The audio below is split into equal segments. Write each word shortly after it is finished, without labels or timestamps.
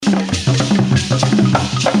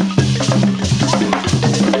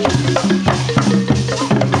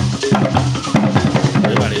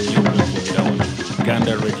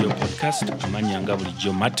nga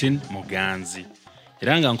bulijjo Martin Muganzi.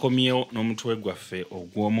 Era nga nkomyewo n'omutwe gwaffe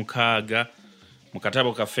ogw'omukaaga mu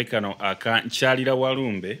katabo kaffe kano aka Nkyalira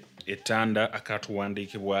Walumbe Ettanda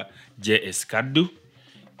akatuwandiikibwa J.S. Kaddu.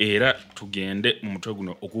 Era tugende mu mutwe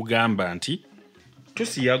guno okugamba nti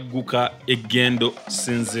Tusiyagguka Eggendo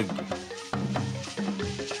Ssinziggu.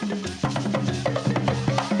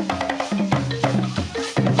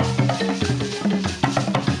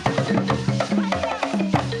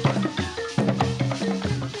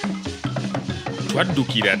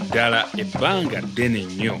 Twaddukira ddala ebbanga ddene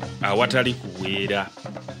nnyo awatali kuweera.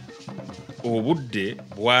 Obudde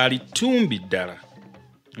bwali ttumbi ddala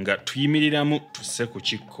nga tuyimiriramu tusse ku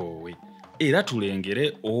kikkoowe era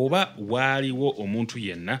tulengere oba waaliwo omuntu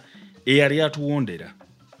yenna eyali atuwondera.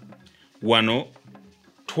 Wano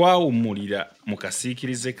twawummulira mu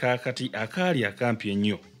kasiikirize kaakati akaali akampi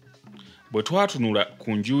ennyo. Bwe twatunula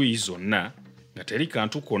ku njuyi zonna nga teri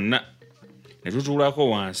kantu konna ne tutuulako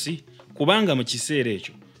wansi kubanga mu kiseera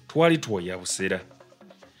ekyo twali twoya busera.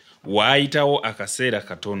 Waayitawo akaseera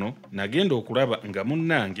katono nagenda okulaba nga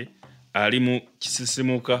munnange ali mu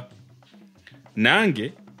kisisimuka.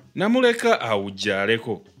 Nange namuleka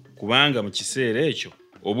awujjaaleko kubanga mu kiseera ekyo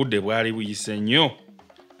obudde bwali buyise nnyo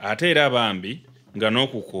ate era bambi nga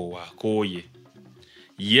n'okukoowa akooye.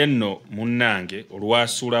 Ye nno munnange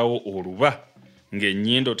olwasulawo oluba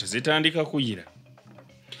ng'ennyindo tezitandika kuyira.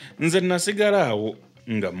 Nze nasigala awo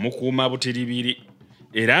nga mukuuma butiribiri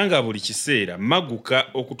era nga buli kiseera magguka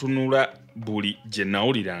okutunula buli gye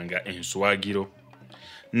nawuliranga enswagiro.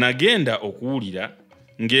 Nagenda okuwulira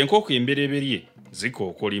ng'enkoko embereberye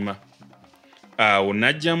zikookolima. Awo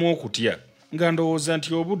najjamu okutya nga ndowooza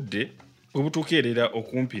nti obudde obutukeerera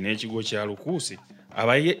okumpi n'ekigo kya Lukuusi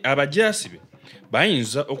abajaasi be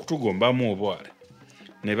bayinza okutugombamu obwale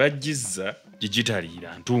ne bajjizza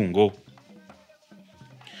gigitaliira ntungo.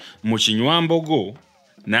 Mu kinywambogo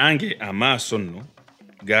nange amaaso nno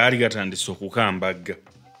gaali gatandise okukambagga.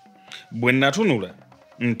 Bwe natunula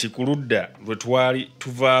nti ku ludda lwe twali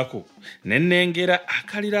tuvaako ne nnengera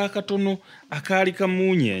akalira akatono akaali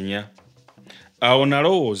kamuunyeenya. Awo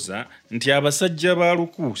nalowooza nti abasajja ba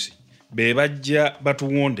Lukuusi be bajja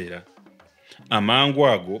batuwondera. Amangu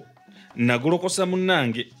ago nagolokosa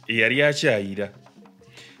munnange eyali akyayira.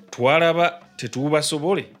 Twalaba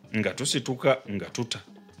tetuubasobole nga tusituka nga tuta.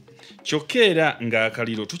 Kyokka era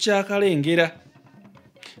ng'akaliro tukyakalengera.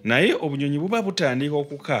 Naye obunyonyi buba butandika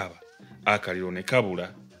okukaaba akaliro ne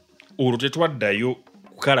kabula. Olwo tetwaddayo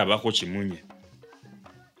kukalabako kimunye.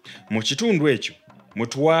 Mu kitundu ekyo mwe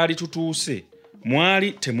twali tutuuse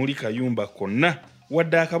mwali temuli kayumba konna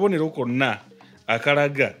wadde akabonero konna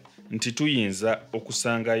akalaga nti tuyinza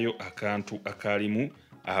okusangayo akantu akalimu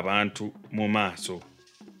abantu mu maaso.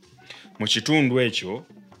 Mu kitundu ekyo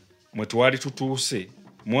mwe twali tutuuse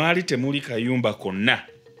mwali temuli kayumba konna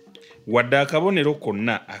wadde akabonero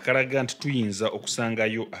konna akalaga nti tuyinza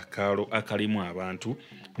okusangayo akaalo akalimu abantu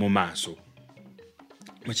mu maaso.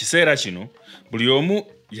 Mu kiseera kino buli omu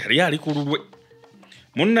yali ali ku lulwe.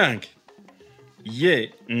 Munnange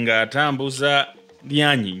ye ng'atambuza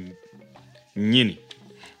lyanyi nnyini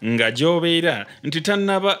nga gy'obeera nti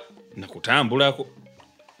tannaba na kutambulako.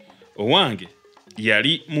 Owange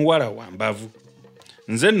yali muwala wa mbavu.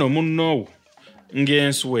 Nze nno munnoowo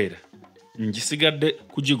ng'enswera ngisigadde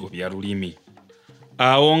kugigobya lulimi.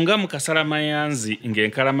 Awo nga mu kasalamayanzi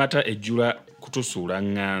ng'enkalamata ejjula kutusuula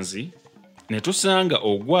ŋŋanzi ne tusanga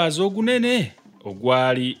ogwazi ogunene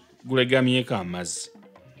ogwali gulegamyeko amazzi.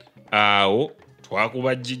 Awo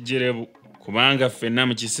twakuba jjijjerebu kubanga ffenna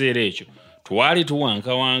mu kiseera ekyo twali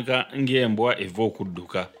tuwankawanka ng'embwa eva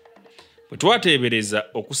okudduka. Bwe twateebereza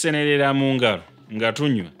okusenerera mu ngalo nga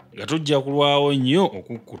tunywa nga tujja kulwawo nnyo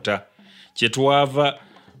okukkuta kye twava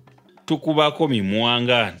tukubako mimwa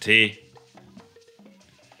nga nte.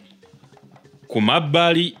 Ku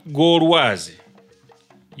mabbali g'olwazi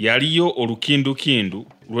yaliyo olukindukindu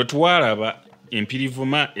lwe twalaba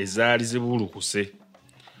empirivuma ezaali zibulukuse.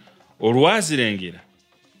 Olwazirengera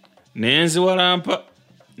ne nziwalampa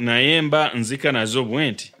naye mba nzika nazo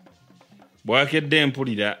bwe nti. Bwakedde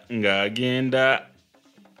mpulira ng'agenda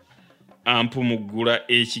ampumuggula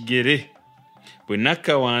ekigere. Bwe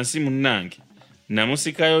nakka wansi munnange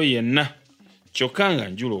namusikayo yenna kyokka nga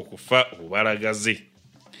njula okufa obubalagaze.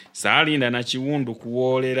 Saalinda na kiwundu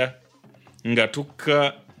kuwoolera nga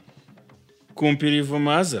tukka ku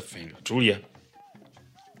mpirivuma zaffe nga tulya.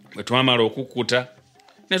 Bwe twamala okukkuta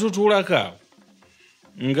ne tutuulako awo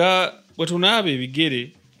nga bwe tunaaba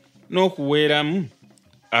ebigere n'okuweeramu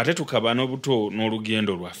ate tukaba n'obuto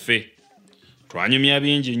n'olugendo lwaffe. Twanyumya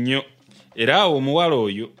bingi nnyo era awo omuwala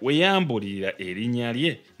oyo we yambulira erinnya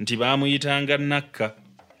lye nti baamuyitanga Nakka.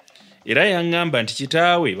 era yaŋŋamba nti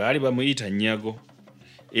kitaawe baali bamuyita Nnyago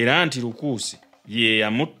era nti Lukuusi ye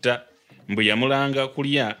yamutta mbu yamulanga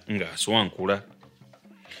kulya ng'aswankula.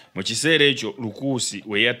 Mu kiseera ekyo Lukuusi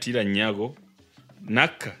we yattira Nnyago,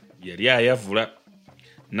 Nakka yali ayavula.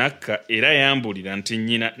 Nakka era yambulira nti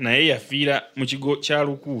nnyina naye yafiira mu kigo kya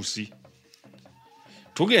Lukuusi.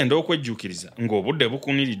 Tugenda okwejjukiriza ng'obudde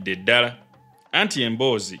bukuniridde ddala, anti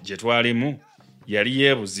emboozi gye twalimu yali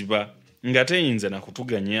yeebuziba nga teyinza na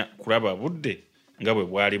kutuganya kulaba budde nga bwe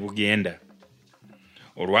bwali bugenda.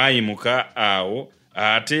 Olwayimuka awo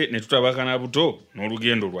ate ne tutabakana buto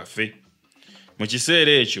n'olugendo lwaffe. Mu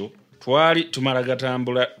kiseera ekyo twali tumala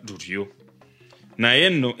gatambula tutyo, naye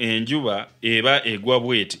nno enjuba eba egwa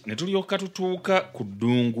bweti ne tulyoka tutuuka ku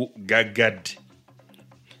ddungu gaggadde.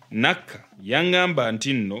 Nakka yaŋŋamba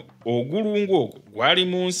nti nno ogulungu ogwo gwali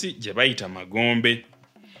mu nsi gye bayita Magombe.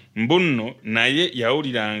 Mbu nno naye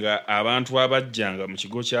yawuliranga abantu abajjanga mu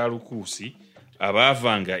kigo kya Lukuusi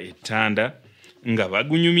abaavanga Ettanda nga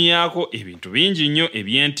bagunyumyako ebintu bingi nnyo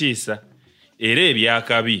eby'entiisa era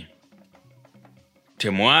ebyakabi.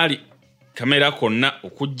 Temwali kamera konna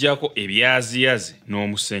okuggyako ebyaziyazi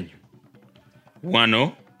n'omusenyu.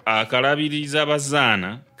 Wano akalabiriza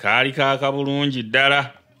bazaana kaali kaaka bulungi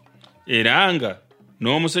ddala era nga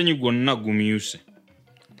n'omusenyu gwonna gumyuse.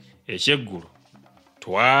 Ekyeggulo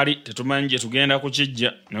twali tetumanyi gye tugenda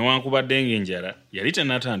kukijja newankubadde ng'enjala yali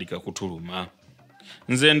tennatandika kutuluma.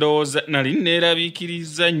 Nze ndowooza nali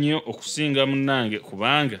neerabiikiriza nnyo okusinga munnange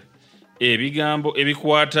kubanga ebigambo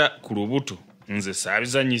ebikwata ku lubuto nze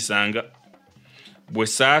saabizannyisanga. Bwe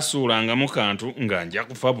saasuulangamu kantu nga nja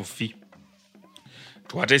kufa bufi.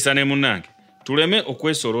 Twateesa ne munnange tuleme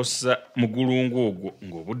okwesolossa mu gulungu ogwo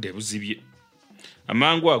ng'obudde buzibye.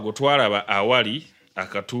 Amangu ago twalaba awali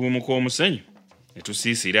akatuumu k'omusenyu ne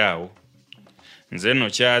tusiisira awo. Nze nno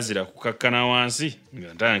kyazira kukakkana wansi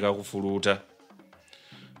nga ntandika kufuluuta.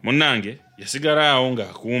 Munnange yasigala awo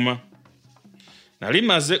ng'akuuma. Nali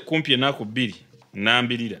maze kumpi ennaku 2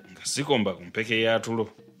 nambirira nga sikomba ku mpeke ya tulo.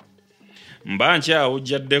 Mba nkyawo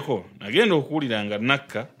gyaddeko nagenda okuwulira nga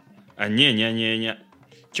Nakka anyeenyanyeenya,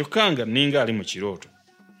 kyokka nga ninga ali mu kirooto.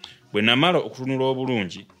 Bwe namala okutunula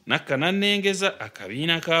obulungi, Nakka n'annengeza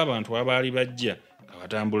akabiina k'abantu abaali bajja nga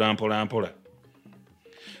batambula mpolampola.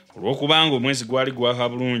 Olw'okubanga omwezi gwali gwaka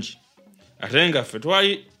bulungi ate nga ffe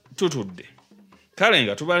twali tutudde, kale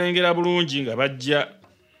nga tubalengera bulungi nga bajja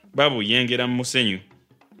babuyengera mu musenyu.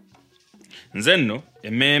 Nze nno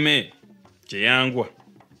emmeeme gye yangwa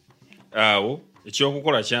awo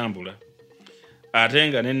ekyokukola kyambula, ate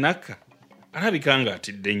nga ne Nakka alabika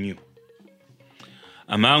ng'atidde nnyo.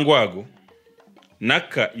 Amangu ago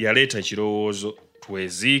Nakka yaleeta ekirowoozo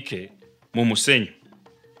tweziike mu musenyu,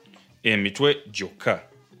 emitwe gyokka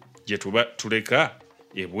gye tuba tuleka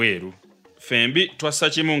ebweru. Fembi twassa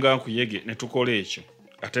kimu nga nkuyege ne tukola ekyo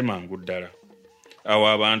ate mangu ddala. Awo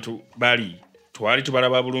abantu bali twali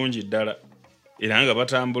tubalaba bulungi ddala era nga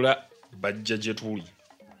batambula bajja gye tuli.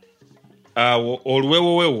 Awo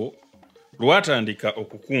oluwewowewo lwatandika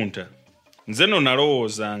okukunta. Nze nno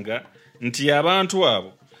nalowoozanga nti abantu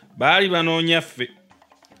abo baali banoonya ffe,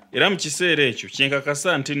 era mu kiseera ekyo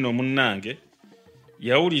kyenkakasa nti nno munnange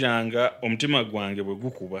yawuliranga omutima gwange bwe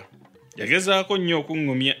gukuba. Yagezaako nnyo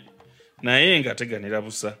okuŋŋumya naye nga teganira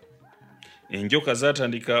busa. Enjoka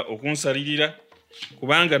zaatandika okunsalirira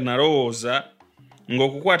kubanga nalowooza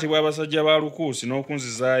ng'okukwatibwa abasajja ba Lukuusi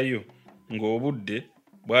n'okunzizaayo ng'obudde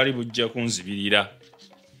bwali bujja kunzibirira.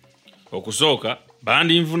 Okusooka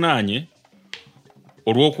bandinvunaanye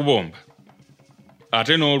olw'okubomba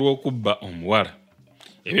ate n'olw'okubba omuwala.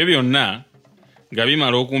 Ebyo byonna nga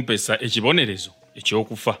bimala okumpesa ekibonerezo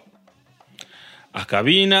eky'okufa.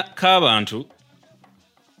 Akabiina k'abantu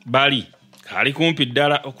bali kaali kumpi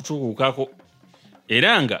ddala okutukuukako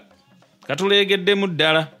era nga katuleegeddemu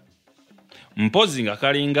ddala. Mpozi nga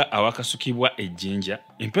kalinga awakasukibwa ejjinja,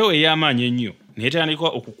 empewo ey'amaanyi ennyo n'etandika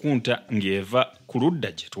okukunta ng'eva ku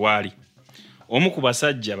ludda gye twali. Omu ku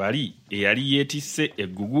basajja bali eyali yeetisse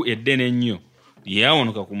eggugu eddene ennyo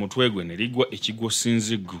lyawonoka ku mutwe gwe ne ligwa ekigwo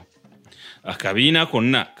Ssinziggu. Akabiina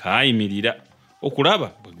konna kaayimirira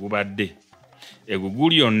okulaba bwe gubadde. Eggugu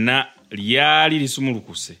lyonna lyali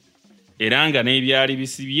lisumulukuse era nga n'ebyali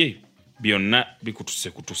bisibye byonna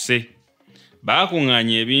bikutusekutuse.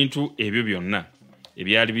 Baakuŋŋaanya ebintu ebyo byonna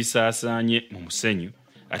ebyali bisaasaanye mu musenyu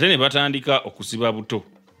ate ne batandika okusiba buto.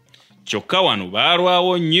 Kyokka wano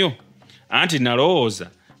baalwawo nnyo, anti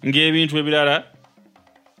nalowooza ng'ebintu ebirala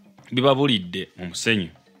bibabulidde mu musenyu.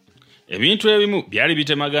 Ebintu ebimu byali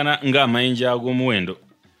bitemagana ng'amayinja ag'omuwendo,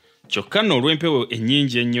 kyokka nno olw'empewo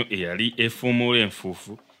ennyingi ennyo eyali efuumuula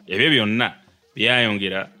enfuufu, ebyo byonna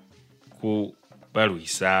byayongera ku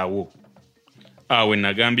baluyisaawo. Awe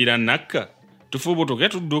nagambira Nakka tufubutuke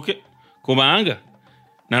tudduke kubanga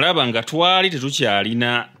nalaba nga twali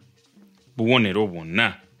tetukyalina buwonero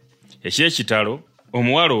bwonna. Ekyekitalo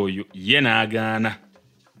omuwala oyo ye n'agaana.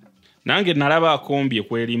 Nange nalaba akombye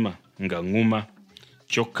kwerima nga nguma,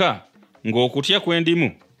 kyokka ng'okutya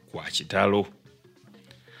kwendimu kwa kitalo.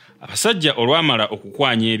 Abasajja olwamala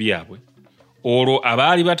okukwanya ebyabwe, olwo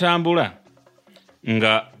abaali batambula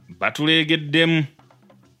nga batuleegeddemu,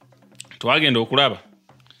 twagenda okulaba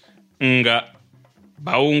nga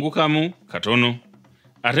bawungukamu katono,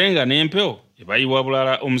 ate nga n'empewo ebayiwa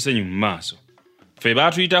bulala omusenyu mu maaso. Ffe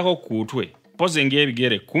baatuyitako kuutwe poze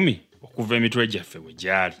ng'ebigere 10 okuva emitwe gyaffe bwe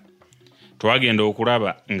gyali. Twagenda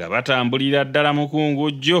okulaba nga batambulira ddala mu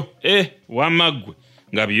kungujjo wamaggwe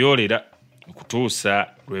nga byolera okutuusa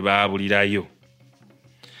lwe baabulirayo.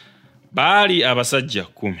 Baali abasajja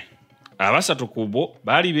 10. Abasatu ku bo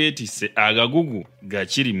baali beetisse agagugu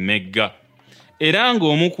gakiri mmegga, era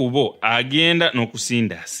ng'omu ku bo agenda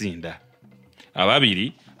n'okusindasinda.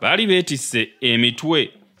 Ababiri baali beetisse emitwe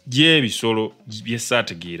gy'ebisolo bye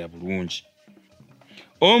saategeera bulungi.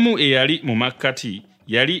 Omu eyali mu makkati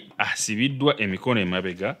yali asibiddwa emikono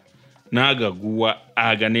emabega n'agaguwa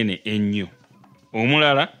aganene ennyo,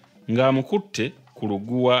 omulala ng'amukutte ku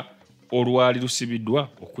luguwa olwali lusibiddwa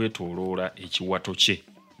okwetooloola ekiwato kye.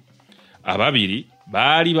 Ababiri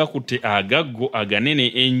baali bakutte agaggo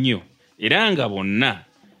aganene ennyo era nga bonna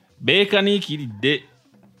beekaniikiridde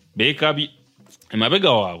beekabi.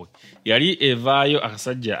 Emabega waabwe yali evaayo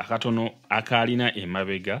akasajja akatono akaalina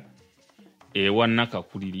emabega ewa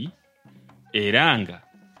Nakakuliri era nga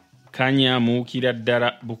kanyamuukira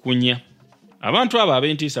ddala bukunya. Abantu abo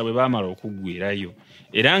ab'entiisa bwe baamala okuggwerayo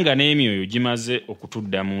era nga n'emyoyo gimaze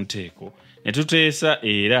okutudda mu nteeko, ne tuteesa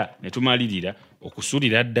era ne tumalirira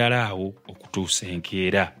okusulira ddala awo okutuusa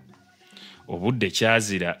enkeera. Obudde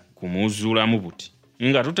kyazira kumuzuulamu buti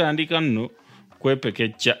nga tutandika nno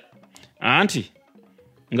kwepekecca anti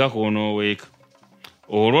nga koonooweeka.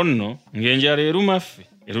 Olwo nno ng'enjala eruma ffe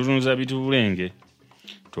etutunuza bitubulenge.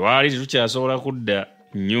 Twali tetukyasobola kudda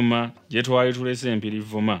nnyuma gye twali tulese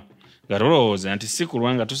empirivuma nga tulowooza nti si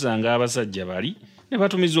kulwa nga tusanga abasajja bali ne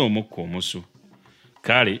batumiza omukka omusu.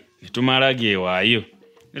 Kale ne tumala geewaayo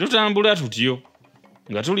ne tutambula tutyo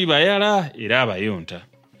nga tuli bayala era abayonta.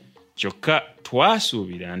 Kyokka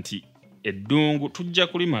twasuubira nti eddungu tujja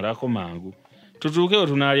kulimalako mangu tutuuke we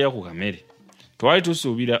tunaalya ku kamere. Twali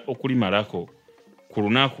tusuubira okulimalako ku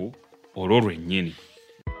lunaku olwo lwennyini.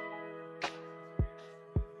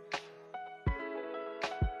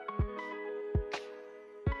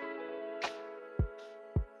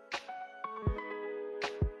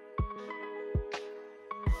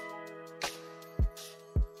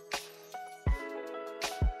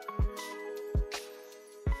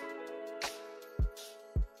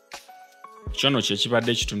 Kyono kye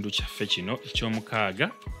kibadde ekitundu kyaffe kino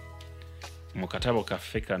eky'omukaaga mu katabo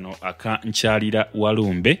kaffe kano aka Nkyalira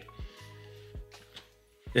Walumbe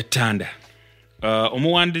Ettanda.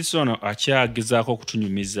 Omuwandiisi ono akyagezaako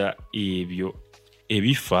okutunyumiza ebyo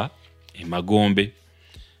ebifa emagombe.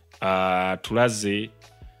 Tulaze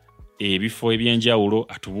ebifo eby'enjawulo,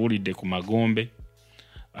 atubuulidde ku magombe,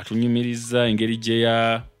 atunyumiriza engeri gye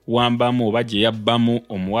yawambamu oba gye yabbamu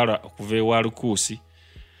omuwala okuva ewa Lukuusi.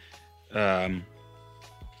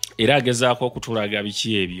 Era agezaako okutulaga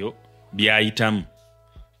biki ebyo byayitamu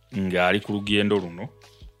ng'ali ku lugendo luno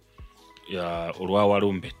olwa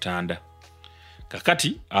Walumbe Ettanda.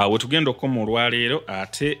 Kakati awe tugenda okukoma olwaleero,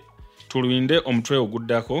 ate tulinde omutwe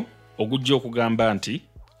oguddako ogujja okugamba nti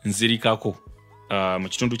nzirikako mu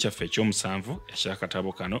kitundu kyaffe ekyomusanvu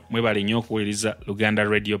ekyakatabo kano. Mwebale nnyo okuwuliriza Luganda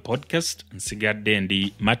Radio Podcast. Nsigadde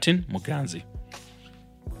ndi Martin Muganzi.